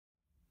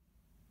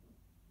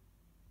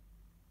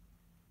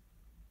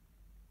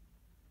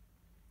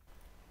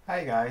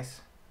Hi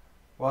guys,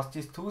 was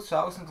this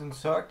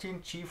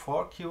 2013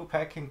 G4 Cube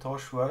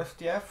Hackintosh worth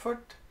the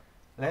effort?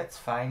 Let's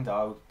find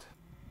out.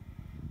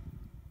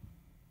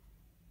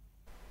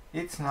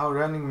 It's now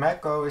running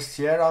macOS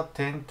Sierra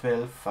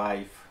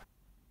 10.12.5.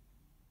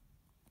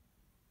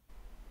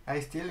 I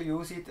still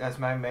use it as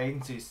my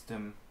main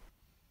system.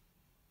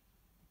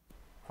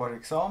 For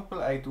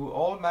example, I do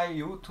all my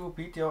YouTube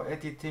video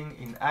editing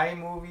in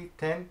iMovie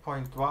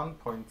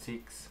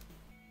 10.1.6.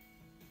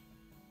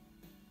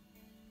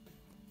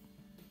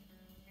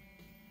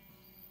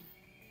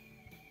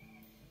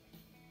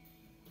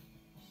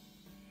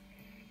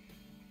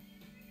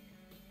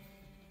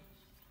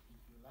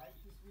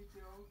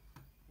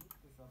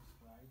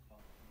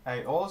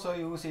 I also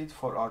use it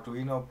for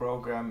Arduino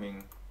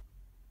programming.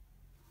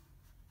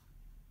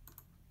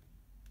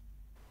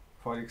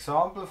 For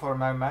example, for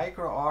my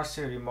micro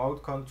RC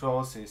remote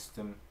control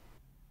system.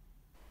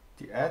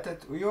 The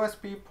added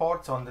USB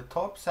ports on the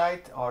top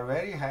side are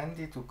very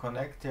handy to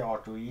connect the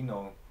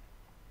Arduino.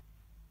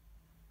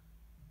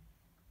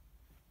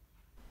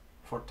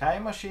 For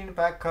Time Machine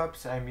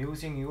backups, I'm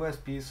using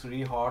USB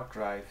 3 hard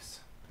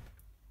drives.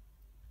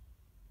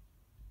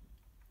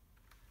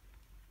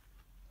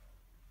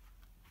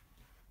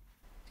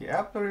 The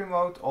Apple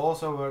remote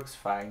also works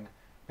fine,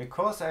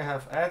 because I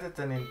have added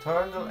an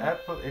internal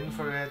Apple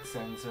infrared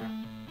sensor.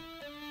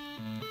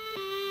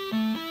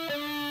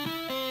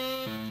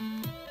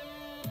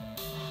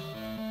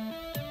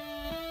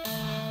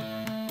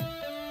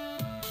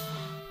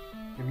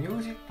 The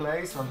music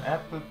plays on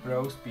Apple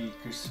Pro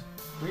speakers,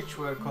 which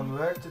were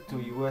converted to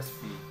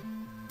USB.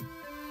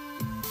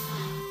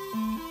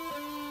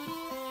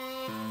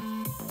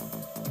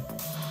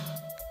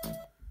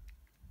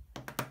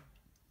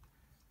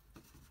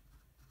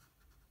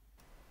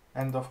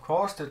 And of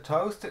course the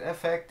toaster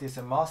effect is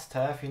a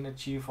must-have in a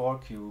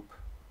G4 Cube.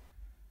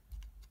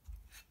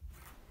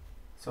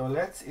 So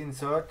let's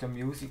insert the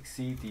music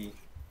CD.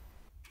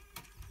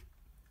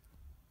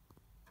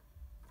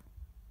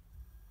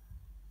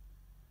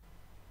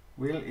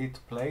 Will it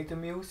play the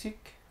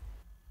music?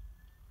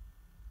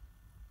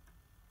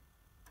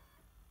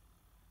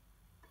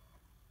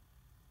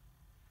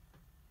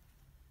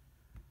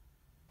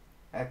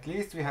 At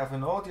least we have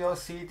an audio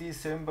CD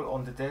symbol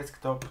on the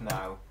desktop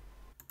now.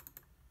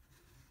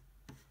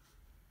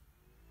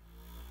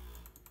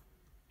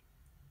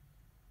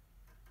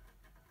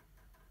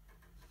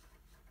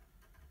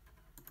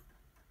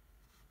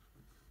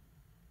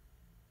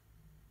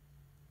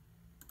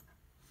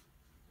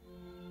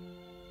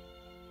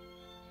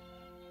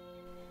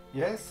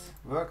 Yes,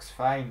 works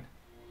fine.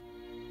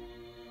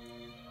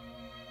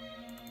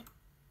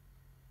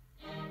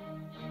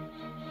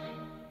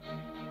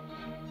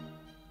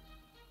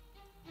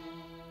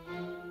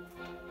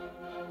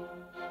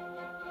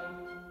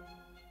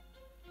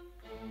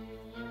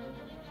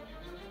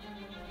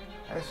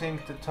 I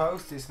think the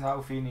toast is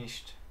now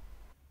finished.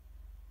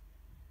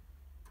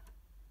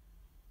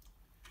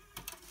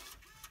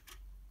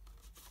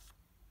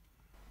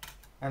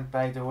 And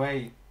by the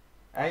way,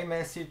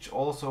 iMessage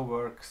also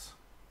works.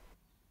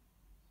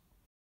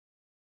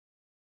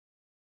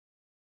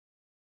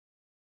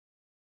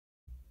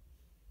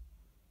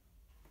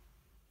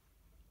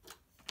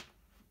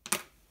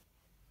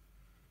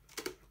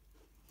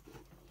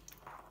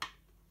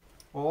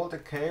 All the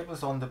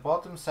cables on the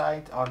bottom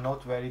side are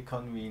not very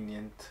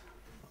convenient.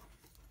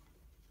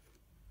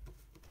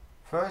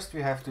 First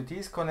we have to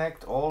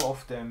disconnect all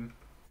of them.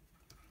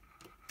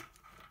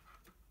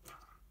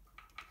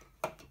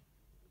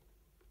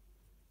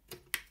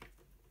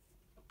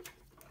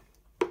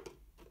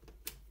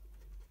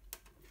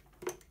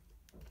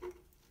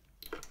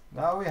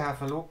 Now we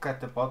have a look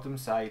at the bottom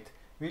side,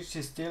 which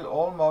is still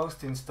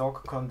almost in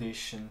stock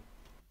condition.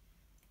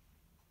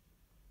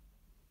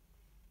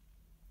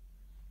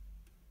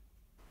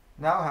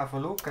 Now have a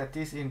look at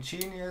this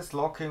ingenious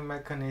locking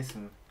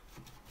mechanism.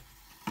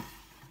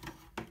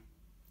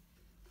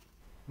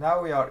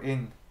 Now we are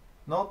in.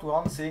 Not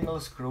one single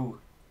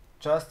screw,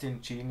 just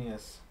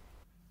ingenious.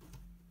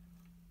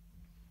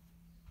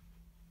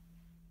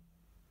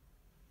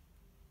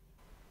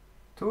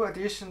 Two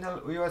additional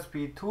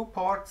USB 2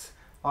 ports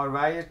are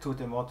wired to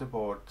the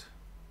motherboard.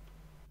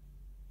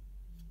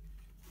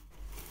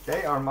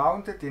 They are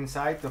mounted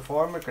inside the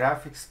former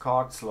graphics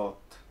card slot.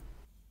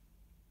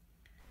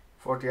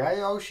 For the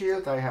I/O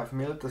shield I have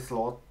milled a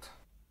slot.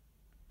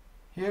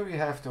 Here we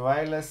have the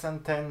wireless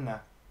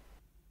antenna.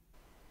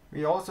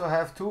 We also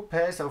have two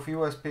pairs of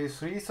USB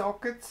 3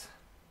 sockets.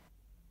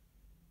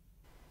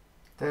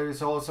 There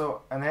is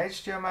also an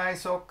HDMI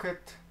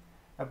socket,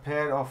 a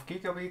pair of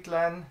gigabit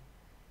LAN,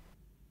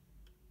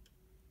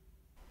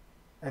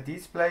 a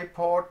display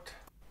port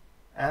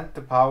and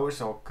the power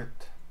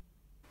socket,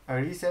 a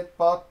reset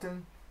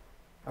button,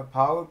 a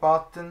power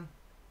button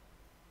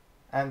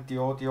and the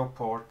audio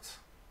ports.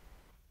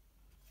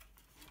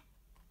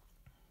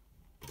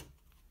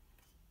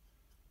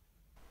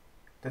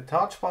 The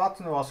touch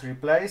button was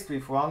replaced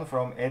with one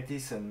from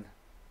Edison.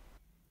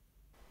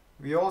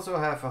 We also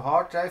have a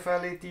hard drive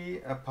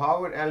LED, a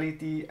power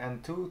LED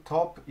and two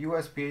top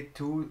USB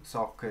 2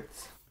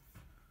 sockets.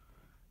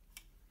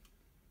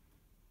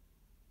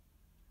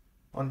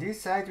 On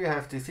this side we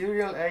have the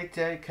serial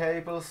ATA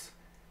cables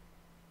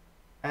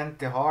and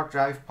the hard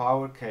drive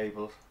power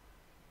cable.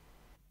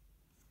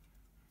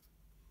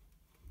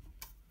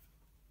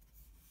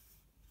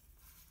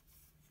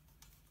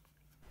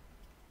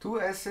 Two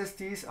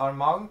SSDs are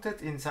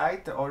mounted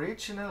inside the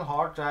original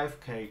hard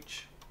drive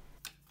cage.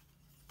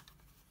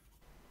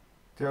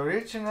 The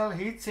original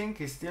heatsink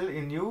is still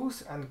in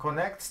use and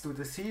connects to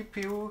the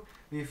CPU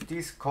with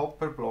this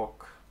copper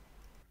block.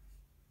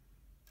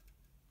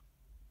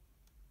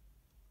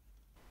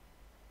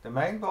 The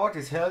mainboard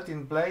is held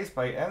in place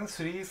by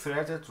N3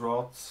 threaded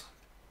rods.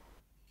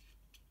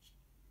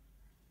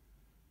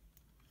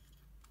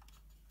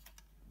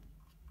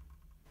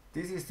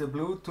 This is the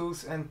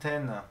Bluetooth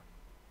antenna.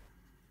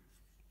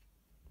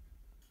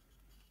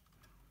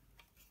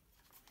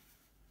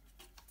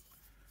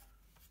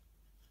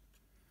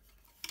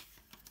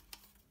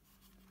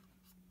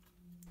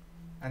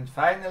 And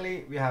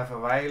finally we have a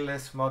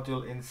wireless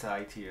module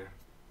inside here.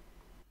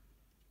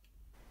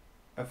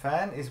 A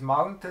fan is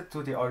mounted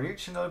to the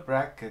original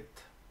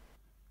bracket.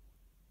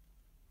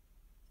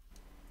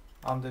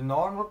 Under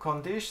normal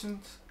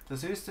conditions the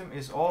system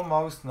is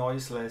almost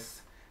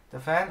noiseless. The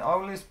fan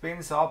only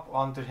spins up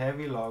under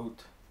heavy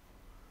load.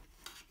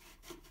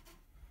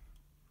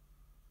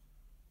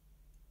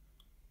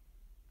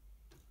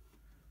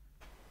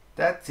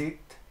 That's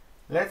it.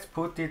 Let's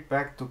put it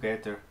back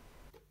together.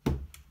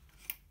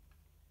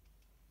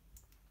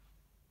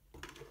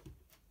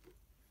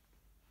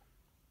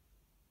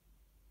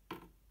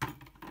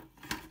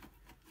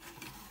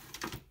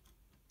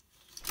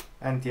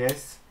 And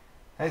yes,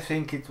 I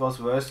think it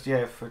was worth the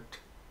effort.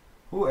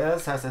 Who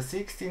else has a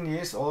 16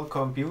 years old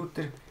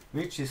computer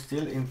which is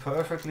still in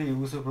perfectly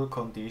usable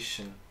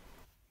condition?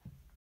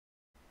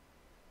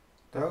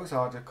 Those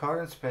are the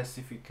current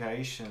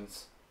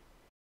specifications.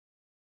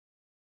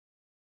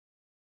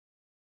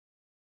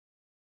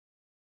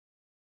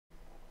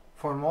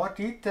 For more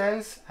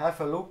details,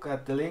 have a look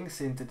at the links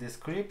in the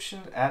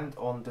description and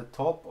on the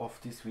top of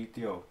this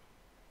video.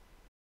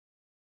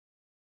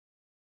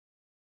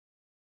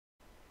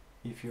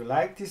 If you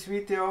like this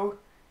video,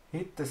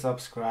 hit the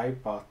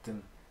subscribe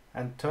button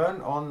and turn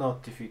on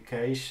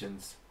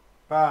notifications.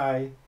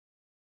 Bye!